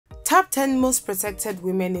Top 10 Most Protected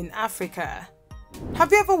Women in Africa.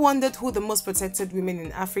 Have you ever wondered who the most protected women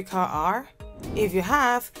in Africa are? If you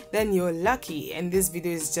have, then you're lucky and this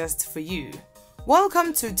video is just for you.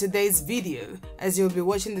 Welcome to today's video as you'll be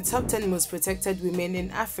watching the top 10 most protected women in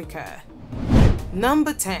Africa.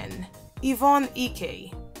 Number 10. Yvonne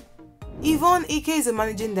Ike. Yvonne Ike is a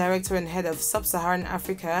managing director and head of Sub-Saharan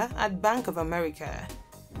Africa at Bank of America.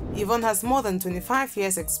 Yvonne has more than 25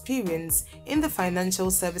 years experience in the financial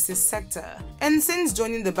services sector, and since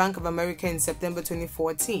joining the Bank of America in September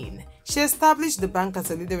 2014, she established the bank as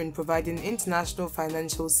a leader in providing international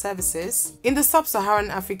financial services in the Sub-Saharan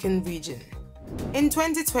African region. In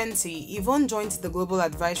 2020, Yvonne joined the Global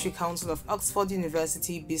Advisory Council of Oxford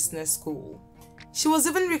University Business School. She was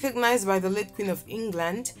even recognized by the late Queen of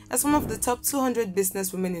England as one of the top 200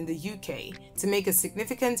 businesswomen in the UK to make a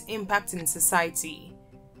significant impact in society.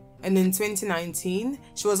 And in 2019,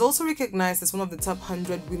 she was also recognized as one of the top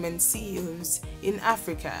 100 women CEOs in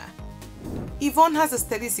Africa. Yvonne has a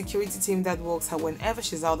steady security team that works her whenever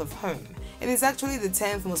she's out of home and is actually the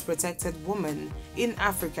 10th most protected woman in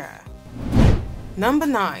Africa. Number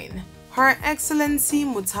 9. Her Excellency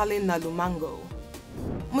Mutale Nalumango.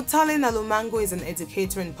 Mutale Nalumango is an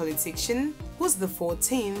educator and politician who's the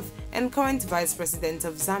 14th and current Vice President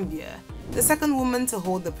of Zambia, the second woman to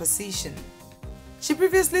hold the position. She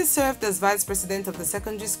previously served as Vice President of the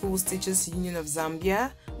Secondary Schools Teachers Union of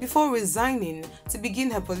Zambia before resigning to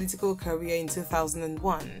begin her political career in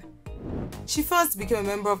 2001. She first became a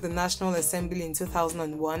member of the National Assembly in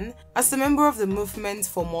 2001 as a member of the Movement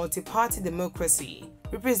for Multi-Party Democracy,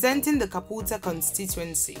 representing the Kaputa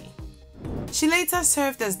constituency. She later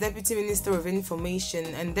served as Deputy Minister of Information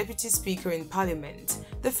and Deputy Speaker in Parliament,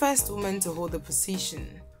 the first woman to hold the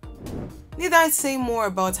position. Need I say more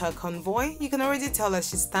about her convoy? You can already tell that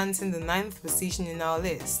she stands in the 9th position in our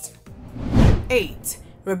list. 8.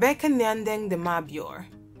 Rebecca Nyandeng de Mabior.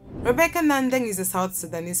 Rebecca Nyandeng is a South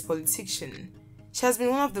Sudanese politician. She has been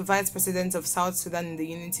one of the vice presidents of South Sudan in the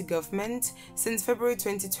unity government since February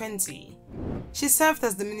 2020. She served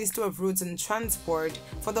as the Minister of Roads and Transport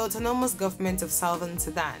for the autonomous government of Southern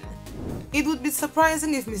Sudan. It would be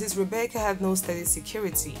surprising if Mrs. Rebecca had no steady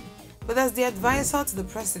security, but as the advisor to the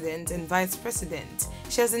President and Vice President,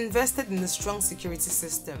 she has invested in a strong security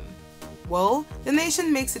system. Well, the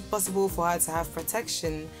nation makes it possible for her to have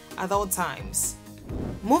protection at all times.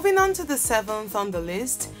 Moving on to the 7th on the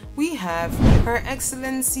list, we have Her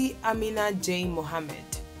Excellency Amina Jane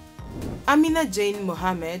Mohammed. Amina Jane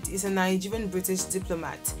Mohammed is a Nigerian-British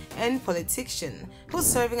diplomat and politician who's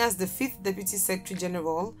serving as the 5th Deputy Secretary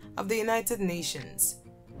General of the United Nations.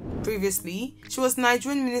 Previously, she was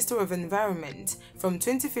Nigerian Minister of Environment from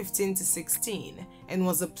 2015 to 16 and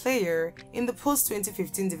was a player in the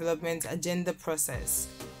post-2015 development agenda process.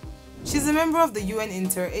 She's a member of the UN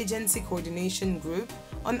Interagency Coordination Group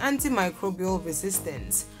on Antimicrobial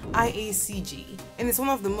Resistance (IACG) and is one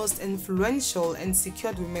of the most influential and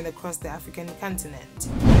secured women across the African continent.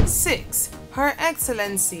 6. Her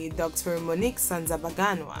Excellency Dr. Monique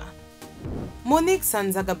Sanzabaganwa. Monique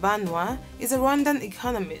Sanzabaganwa is a Rwandan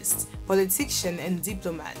economist, politician and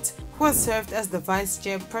diplomat who has served as the Vice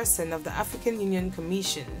Chairperson of the African Union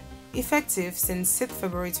Commission, effective since 6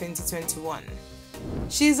 February 2021.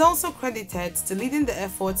 She is also credited to leading the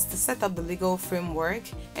efforts to set up the legal framework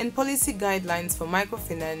and policy guidelines for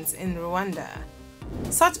microfinance in Rwanda.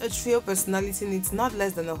 Such a trio personality needs not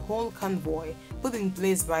less than a whole convoy put in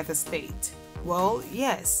place by the state. Well,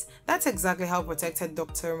 yes, that's exactly how protected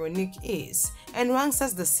Dr. Monique is and ranks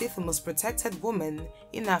as the 6th most protected woman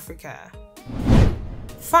in Africa.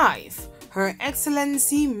 5. Her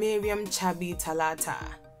Excellency Miriam Chabi Talata.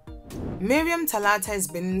 Miriam Talata is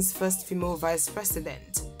Benin's first female vice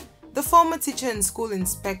president. The former teacher and school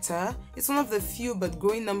inspector is one of the few but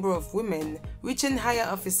growing number of women reaching higher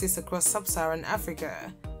offices across sub-Saharan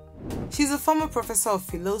Africa. She is a former professor of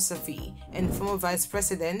philosophy and former vice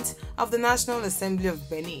president of the National Assembly of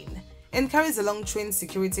Benin and carries along trained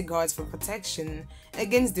security guards for protection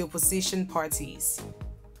against the opposition parties.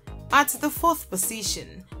 At the 4th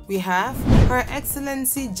position, we have Her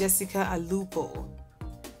Excellency Jessica Alupo.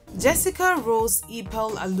 Jessica Rose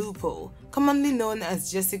Ipel Alupo, commonly known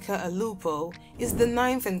as Jessica Alupo, is the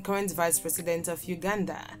 9th and current Vice President of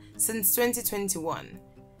Uganda since 2021.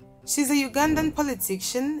 She's a Ugandan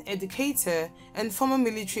politician, educator, and former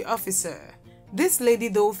military officer. This lady,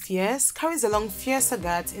 though fierce, carries along fiercer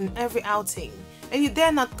guards in every outing, and you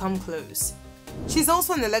dare not come close. She's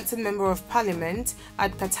also an elected member of parliament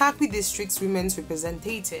at Katakwi District's Women's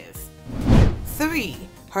Representative. 3.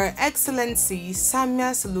 Her Excellency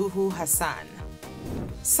Samia Suluhu Hassan.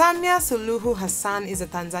 Samia Suluhu Hassan is a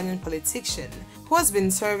Tanzanian politician who has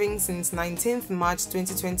been serving since 19th March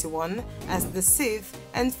 2021 as the 6th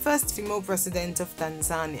and first female president of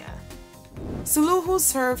Tanzania. Suluhu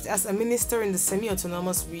served as a minister in the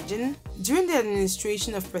semi-autonomous region during the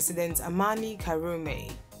administration of President Amani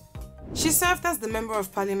Karume. She served as the Member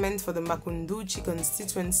of Parliament for the Makunduchi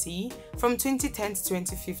constituency from 2010 to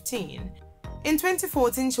 2015. In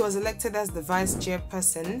 2014, she was elected as the Vice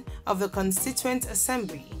Chairperson of the Constituent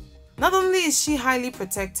Assembly. Not only is she highly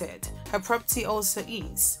protected, her property also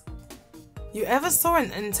is. You ever saw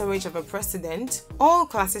an entourage of a president? All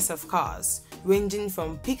classes of cars, ranging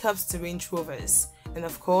from pickups to Range Rovers, and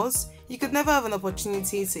of course, you could never have an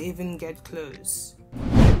opportunity to even get close.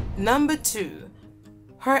 Number 2.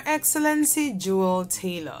 Her Excellency Jewel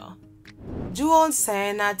Taylor. Jewel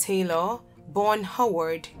Sienna Taylor, born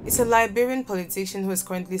Howard, is a Liberian politician who is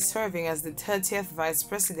currently serving as the 30th Vice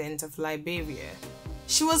President of Liberia.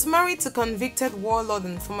 She was married to convicted warlord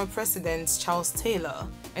and former President Charles Taylor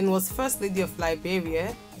and was First Lady of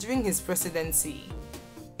Liberia during his presidency.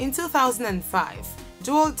 In 2005,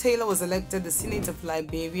 Jewel Taylor was elected the Senate of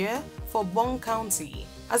Liberia for Bong County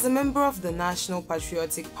as a member of the National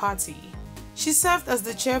Patriotic Party. She served as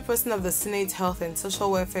the chairperson of the Senate Health and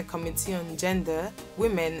Social Welfare Committee on Gender,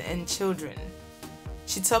 Women and Children.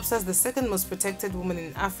 She tops as the second most protected woman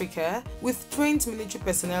in Africa, with trained military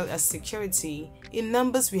personnel as security, in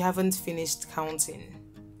numbers we haven't finished counting.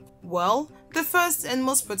 Well, the first and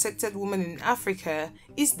most protected woman in Africa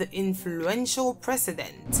is the influential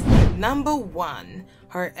president. Number 1.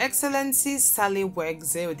 Her Excellency Sahle-Work.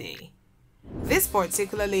 This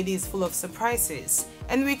particular lady is full of surprises,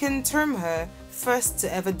 and we can term her first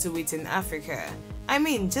to ever do it in Africa. I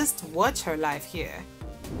mean, just watch her life here.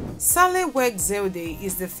 Sahle-Work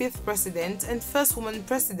is the 5th president and first woman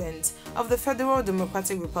president of the Federal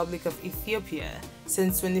Democratic Republic of Ethiopia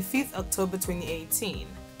since 25th October 2018.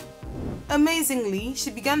 Amazingly,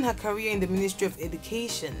 she began her career in the Ministry of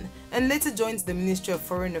Education and later joined the Ministry of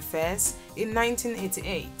Foreign Affairs in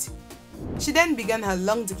 1988. She then began her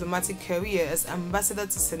long diplomatic career as ambassador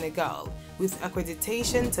to Senegal, with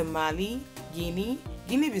accreditation to Mali, Guinea,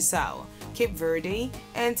 Guinea-Bissau, Cape Verde,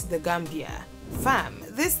 and the Gambia. Fam,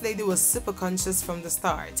 this lady was super conscious from the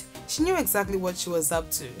start. She knew exactly what she was up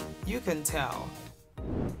to, you can tell.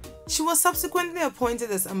 She was subsequently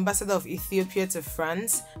appointed as Ambassador of Ethiopia to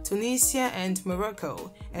France, Tunisia, and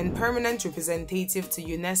Morocco, and permanent representative to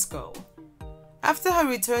UNESCO. After her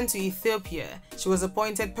return to Ethiopia, she was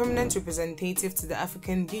appointed permanent representative to the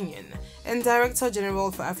African Union and Director General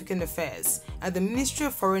for African Affairs at the Ministry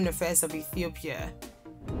of Foreign Affairs of Ethiopia.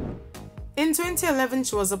 In 2011,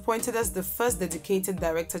 she was appointed as the first dedicated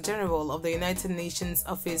Director General of the United Nations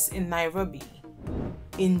office in Nairobi.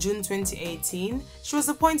 In June 2018, she was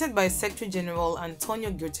appointed by Secretary General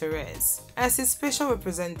Antonio Guterres as his special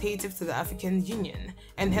representative to the African Union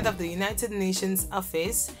and head of the United Nations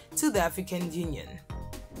office to the African Union.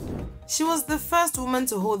 She was the first woman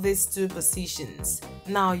to hold these two positions.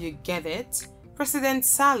 Now you get it? President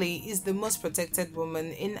Sahle is the most protected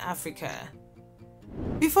woman in Africa.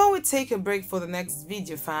 Before we take a break for the next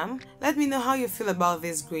video fam, let me know how you feel about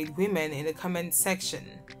these great women in the comment section.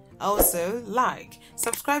 Also, like,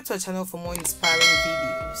 subscribe to our channel for more inspiring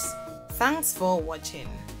videos. Thanks for watching.